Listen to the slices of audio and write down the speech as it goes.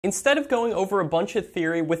Instead of going over a bunch of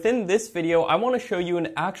theory, within this video, I want to show you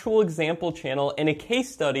an actual example channel and a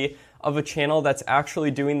case study of a channel that's actually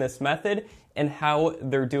doing this method and how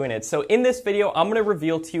they're doing it. So in this video, I'm going to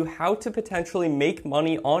reveal to you how to potentially make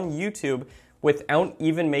money on YouTube without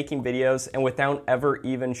even making videos and without ever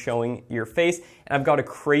even showing your face. And I've got a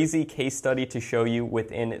crazy case study to show you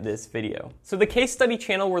within this video. So the case study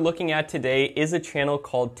channel we're looking at today is a channel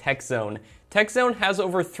called TechZone. TechZone has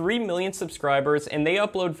over 3 million subscribers and they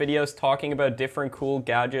upload videos talking about different cool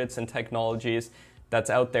gadgets and technologies that's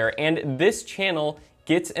out there. And this channel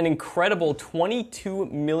gets an incredible 22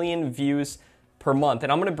 million views per month.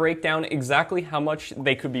 And I'm gonna break down exactly how much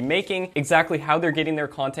they could be making, exactly how they're getting their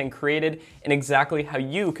content created, and exactly how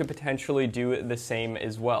you could potentially do the same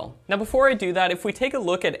as well. Now, before I do that, if we take a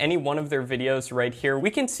look at any one of their videos right here, we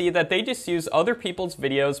can see that they just use other people's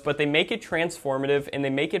videos, but they make it transformative and they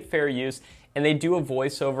make it fair use, and they do a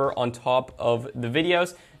voiceover on top of the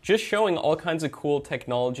videos, just showing all kinds of cool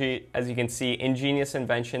technology, as you can see, ingenious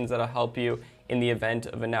inventions that'll help you in the event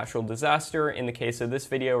of a natural disaster, in the case of this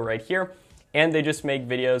video right here. And they just make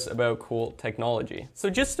videos about cool technology. So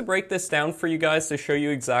just to break this down for you guys to show you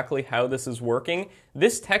exactly how this is working,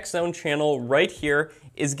 this TechZone channel right here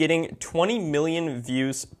is getting 20 million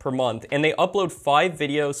views per month, and they upload 5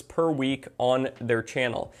 videos per week on their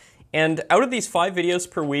channel. And out of these 5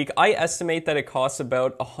 videos per week, I estimate that it costs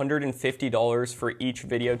about $150 for each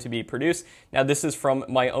video to be produced. Now, this is from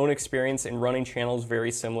my own experience in running channels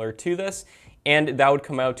very similar to this, and that would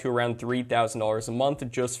come out to around $3,000 a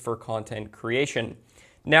month just for content creation.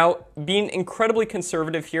 Now, being incredibly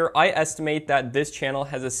conservative here, I estimate that this channel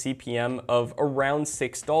has a CPM of around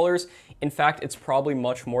 $6. In fact, it's probably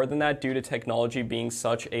much more than that due to technology being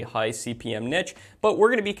such a high CPM niche, but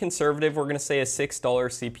we're gonna be conservative. We're gonna say a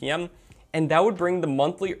 $6 CPM, and that would bring the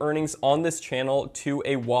monthly earnings on this channel to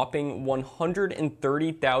a whopping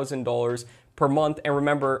 $130,000 per month. And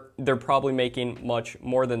remember, they're probably making much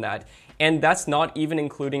more than that. And that's not even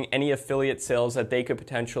including any affiliate sales that they could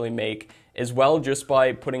potentially make as well, just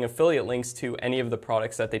by putting affiliate links to any of the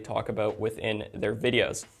products that they talk about within their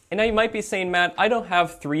videos. And now you might be saying, Matt, I don't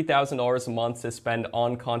have $3,000 a month to spend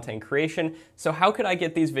on content creation, so how could I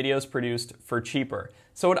get these videos produced for cheaper?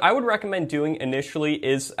 So what I would recommend doing initially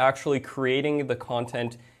is actually creating the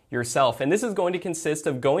content yourself. And this is going to consist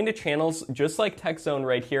of going to channels just like TechZone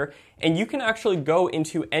right here, and you can actually go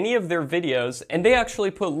into any of their videos and they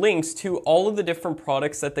actually put links to all of the different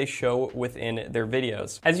products that they show within their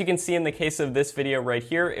videos. As you can see in the case of this video right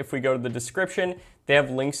here, if we go to the description, they have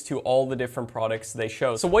links to all the different products they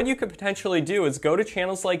show. So what you could potentially do is go to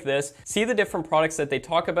channels like this, see the different products that they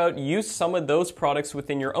talk about, use some of those products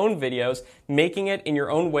within your own videos, making it in your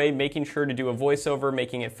own way, making sure to do a voiceover,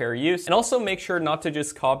 making it fair use, and also make sure not to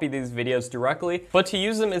just copy these videos directly, but to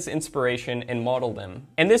use them as inspiration and model them.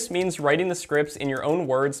 And this means writing the scripts in your own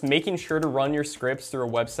words, making sure to run your scripts through a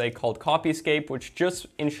website called Copyscape, which just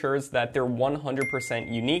ensures that they're 100%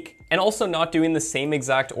 unique, and also not doing the same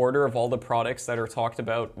exact order of all the products that are talked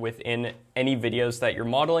about within any videos that you're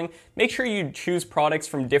modeling. Make sure you choose products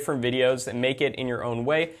from different videos and make it in your own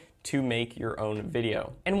way to make your own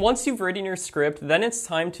video. And once you've written your script, then it's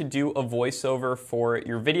time to do a voiceover for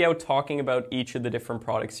your video talking about each of the different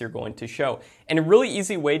products you're going to show. And a really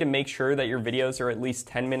easy way to make sure that your videos are at least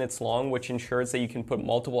 10 minutes long, which ensures that you can put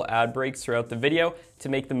multiple ad breaks throughout the video to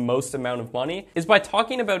make the most amount of money, is by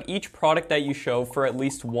talking about each product that you show for at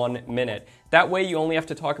least 1 minute. That way you only have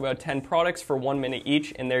to talk about 10 products for 1 minute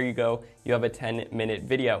each, and there you go, you have a 10-minute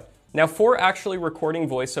video. Now, for actually recording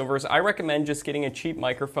voiceovers, I recommend just getting a cheap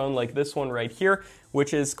microphone like this one right here,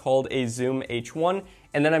 which is called a Zoom H1,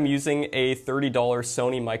 and then I'm using a $30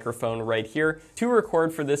 Sony microphone right here to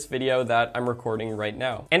record for this video that I'm recording right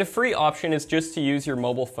now. And a free option is just to use your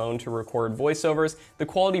mobile phone to record voiceovers. The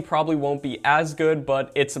quality probably won't be as good,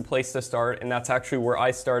 but it's a place to start, and that's actually where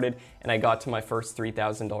I started, and I got to my first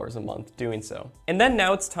 $3,000 a month doing so. And then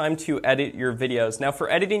now it's time to edit your videos. Now, for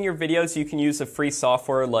editing your videos, you can use a free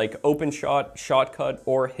software like OpenShot, Shotcut,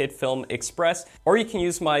 or HitFilm Express, or you can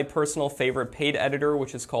use my personal favorite paid editor,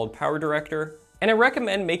 which is called PowerDirector. And I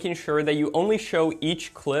recommend making sure that you only show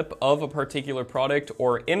each clip of a particular product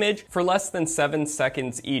or image for less than 7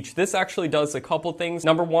 seconds each. This actually does a couple things.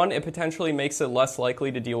 Number one, it potentially makes it less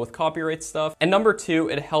likely to deal with copyright stuff. And number two,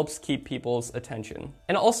 it helps keep people's attention.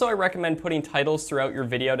 And also I recommend putting titles throughout your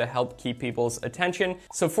video to help keep people's attention.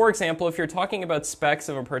 So for example, if you're talking about specs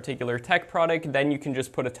of a particular tech product, then you can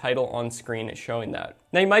just put a title on screen showing that.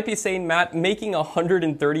 Now you might be saying, Matt, making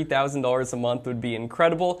 $130,000 a month would be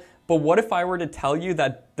incredible. But what if I were to tell you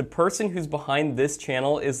that the person who's behind this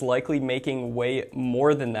channel is likely making way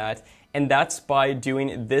more than that, and that's by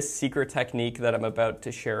doing this secret technique that I'm about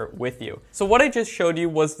to share with you. So what I just showed you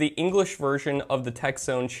was the English version of the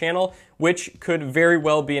TechZone channel, which could very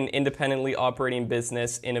well be an independently operating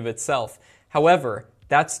business in of itself. However,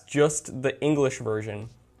 that's just the English version.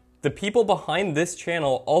 The people behind this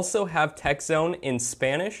channel also have TechZone in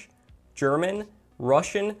Spanish, German,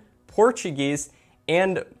 Russian, Portuguese,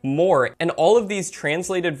 and more. And all of these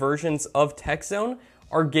translated versions of TechZone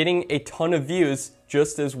are getting a ton of views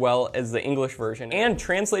just as well as the English version. And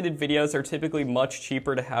translated videos are typically much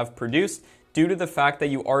cheaper to have produced due to the fact that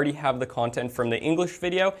you already have the content from the English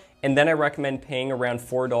video, and then I recommend paying around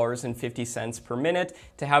 $4.50 per minute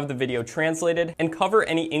to have the video translated and cover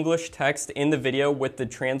any English text in the video with the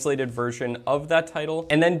translated version of that title,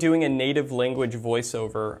 and then doing a native language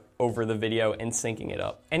voiceover over the video and syncing it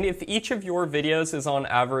up. And if each of your videos is on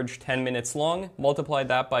average 10 minutes long, multiply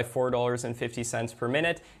that by $4.50 per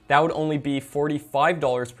minute, that would only be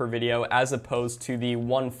 $45 per video as opposed to the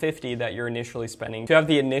 $150 that you're initially spending to have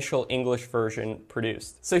the initial English version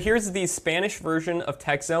produced. So here's the Spanish version of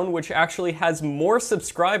TechZone, which actually has more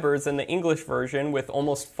subscribers than the English version with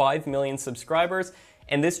almost 5 million subscribers,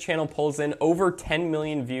 and this channel pulls in over 10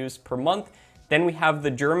 million views per month. Then we have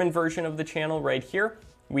the German version of the channel right here.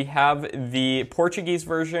 We have the Portuguese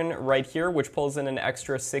version right here, which pulls in an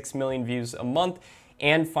extra 6 million views a month.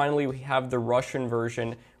 And finally, we have the Russian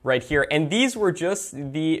version right here. And these were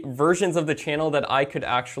just the versions of the channel that I could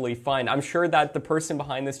actually find. I'm sure that the person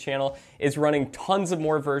behind this channel is running tons of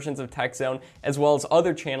more versions of TechZone, as well as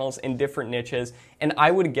other channels in different niches. And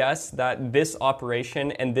I would guess that this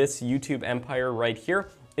operation and this YouTube empire right here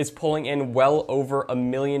is pulling in well over $1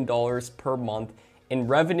 million per month in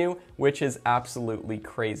revenue, which is absolutely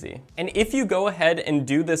crazy. And if you go ahead and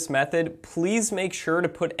do this method, please make sure to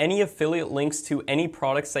put any affiliate links to any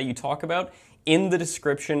products that you talk about in the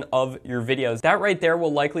description of your videos. That right there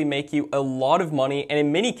will likely make you a lot of money, and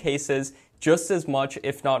in many cases, just as much,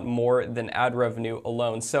 if not more, than ad revenue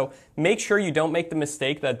alone. So make sure you don't make the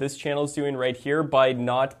mistake that this channel is doing right here by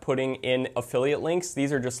not putting in affiliate links.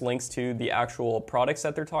 These are just links to the actual products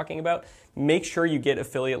that they're talking about. Make sure you get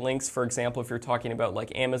affiliate links. For example, if you're talking about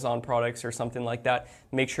like Amazon products or something like that,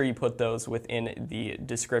 make sure you put those within the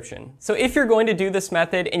description. So if you're going to do this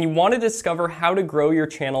method and you want to discover how to grow your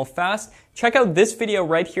channel fast, check out this video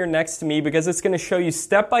right here next to me, because it's going to show you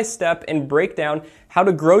step by step and break down how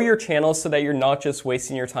to grow your channel so that you're not just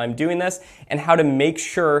wasting your time doing this, and how to make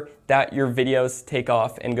sure that your videos take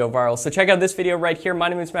off and go viral. So check out this video right here. My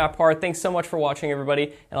name is Matt Parr. Thanks so much for watching, everybody,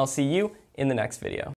 and I'll see you in the next video.